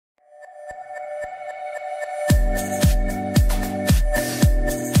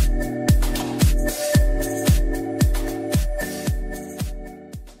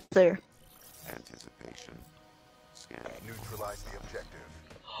there. Anticipation. Scanning. Neutralize the objective.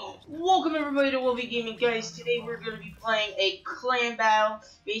 Welcome everybody to Wolfie Gaming, guys. Today we're going to be playing a clan battle.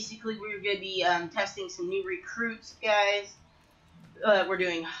 Basically, we're going to be testing some new recruits, guys. We're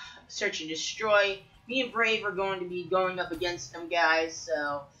doing search and destroy. Me and Brave are going to be going up against them, guys.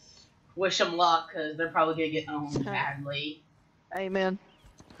 So wish them luck, because they're probably going to get owned badly. Amen.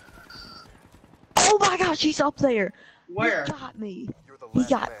 Oh my gosh, he's up there. Where? He got me. You're the He last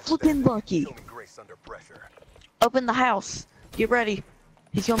got man flipping standing. lucky. Show me grace under pressure. Up in the house. Get ready.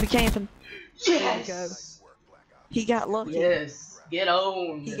 He's gonna be camping. Yes! Nice work, Black Ops. He got lucky. Yes! Get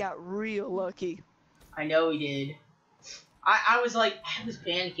owned! He got real lucky. I know he did. I was like, I was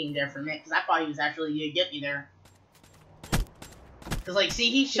panicking there for a minute, because I thought he was actually going to get me there. Because, like, see,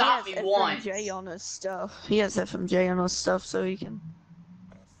 he shot me once. He has FMJ on his stuff. He has FMJ on his stuff, so he can.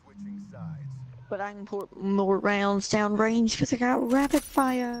 Switching sides. But I can put more rounds down range because I got rapid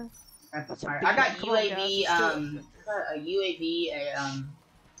fire. Rapid That's a fire. big I got one. Come on, UAV, guys, a UAV,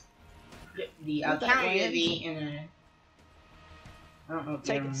 the What that counter land? UAV, and a... I don't know what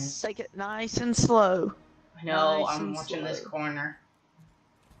the other one is. Take it nice and slow. No, nice I'm and watching this slow. corner.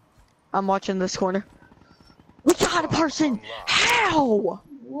 I'm watching this corner. We got a person! How?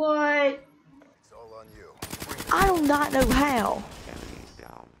 What? It's all on you. I do not know how. Enemies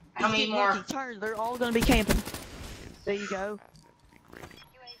down. How many He's getting more? lucky turns. They're all gonna be camping. There you go. Asset degrading.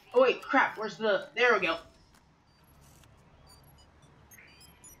 Oh wait, crap, where's the... There we go.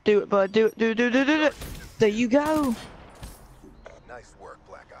 Do it, bud. Do it. There you go. Nice work,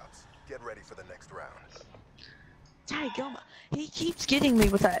 Black Ops. Get ready for the next round. Daggum. He keeps getting me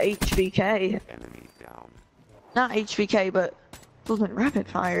with that HVK. Enemy down. Not HVK, but flipping rapid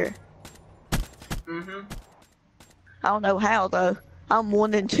fire. Mm-hmm. I don't know how though. I'm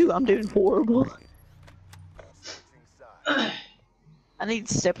 1 and 2. I'm doing horrible. Switching sides. I need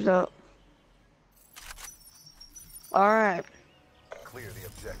to step it up. Alright. Clear the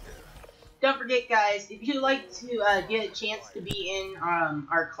objective. Don't forget, guys, if you'd like to get a chance to be in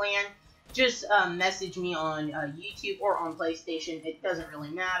our clan, just message me on YouTube or on PlayStation. It doesn't really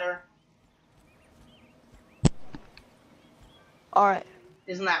matter. Alright.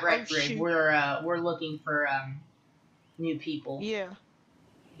 Isn't that right, Oh, Brave? shoot. We're looking for new people. Yeah.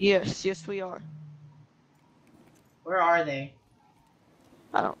 Yes, we are. Where are they?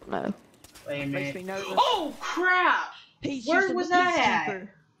 I don't know. Wait a Makes minute. me nervous. Oh crap! He's Where using was the that peacekeeper.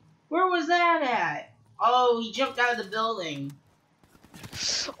 Where was that at? Oh, he jumped out of the building.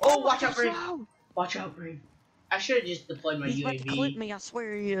 Oh, watch out, Brave! no. Watch out, Brave! I should have just deployed my He's about to clip UAV. me, I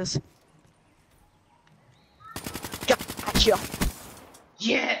swear he is. Gotcha.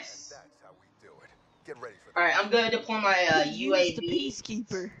 Yes! That's how we do it. Get ready for the Alright, I'm gonna deploy my He UAV. used the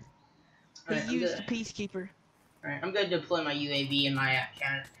peacekeeper. Alright, He used the peacekeeper. Alright, I'm gonna deploy my UAV and my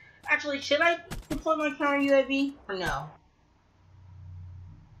counter. Actually, should I deploy my counter UAV or no?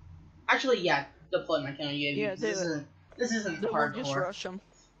 Actually, yeah, deploy my counter UAV. Yeah, do it. This isn't Then we'll just hardcore. rush him.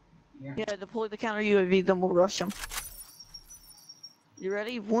 Yeah. Yeah, deploy the counter UAV, then we'll rush him. You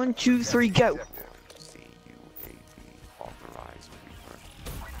ready? 1, 2, 3, go. objective. CUAV authorized reefer.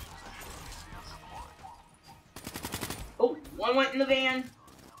 Oh, one went in the van.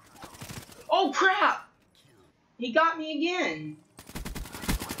 Oh crap! He got me again.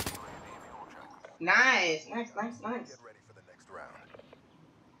 Nice. Get ready for the next round.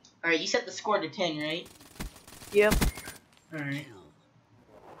 Alright, you set the score to 10, right? Yep. Alright.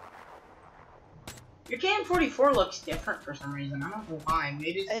 Your KM44 looks different for some reason. I don't know why.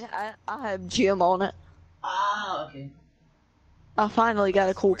 Maybe it's... And I have Jim on it. Ah, okay. I finally got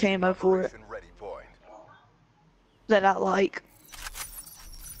a cool camo for it Operation ready point. that I like.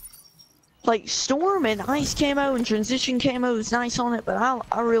 Like Storm and Ice camo and Transition camo is nice on it, but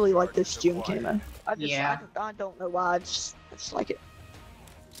I really like this Jim camo. Yeah. I don't know why. I just like it.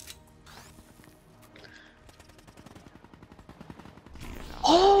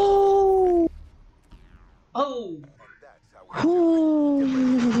 Oh! Oh! And that's how we do it. Get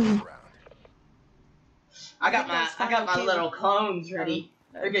ready for the Ooh. next round. I got my Final little kill. clones ready.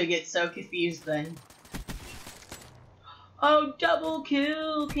 They're gonna get so confused then. Oh, double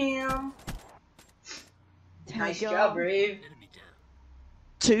kill, Cam. Nice job, Brave.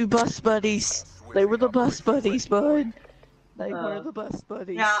 2 bus buddies. They were the bus buddies, bud. They were the bus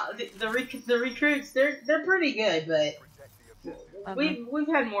buddies. Now the recruits, they're pretty good, but Protect the objective. we've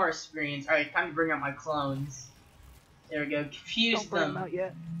had more experience. All right, time to bring out my clones. There we go. Confuse Don't bring them them. out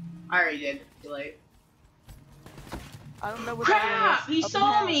yet. I already did. Too late. I don't know what Crap! that He is. Up in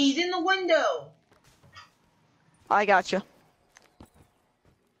saw the me. house. He's in the window. I gotcha.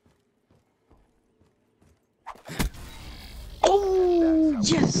 Oh,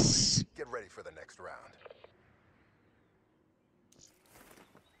 That's how we yes! do it. Get ready for the next round.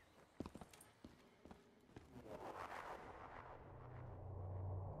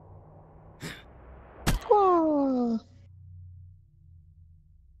 Oh.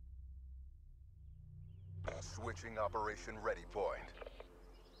 Switching operation ready point.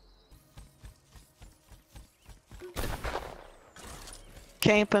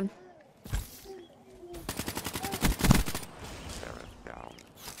 Camping. Sheriff down.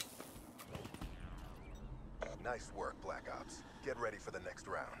 Nice work, Black Ops. Get ready for the next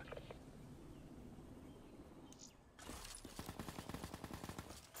round.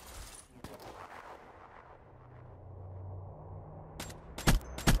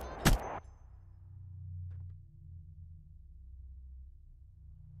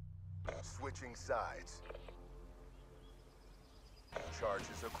 Switching sides.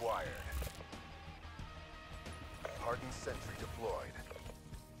 Charges acquired. Hardened sentry deployed.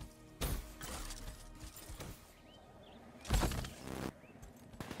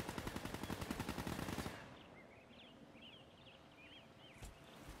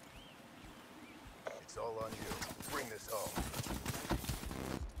 It's all on you. Bring this home.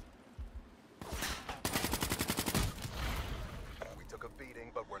 We took a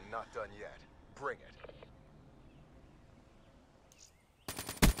beating, but we're not done yet. Bring it.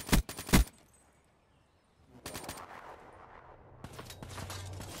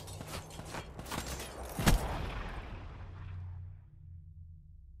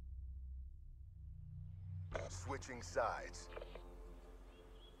 Switching sides.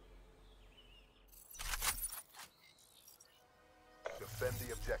 Defend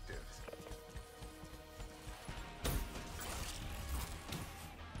the objectives.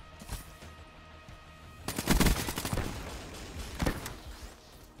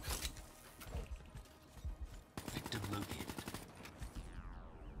 Victim located.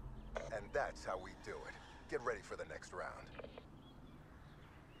 And that's how we do it. Get ready for the next round.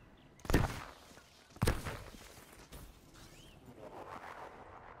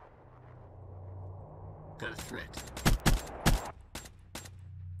 Got a threat.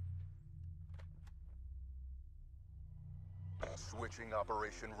 Switching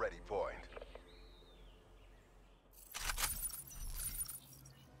operation ready point.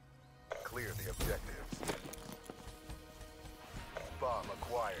 Clear the objectives. Bomb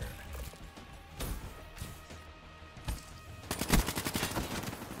acquired.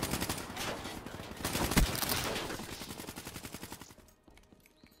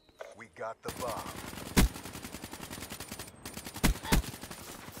 We got the bomb.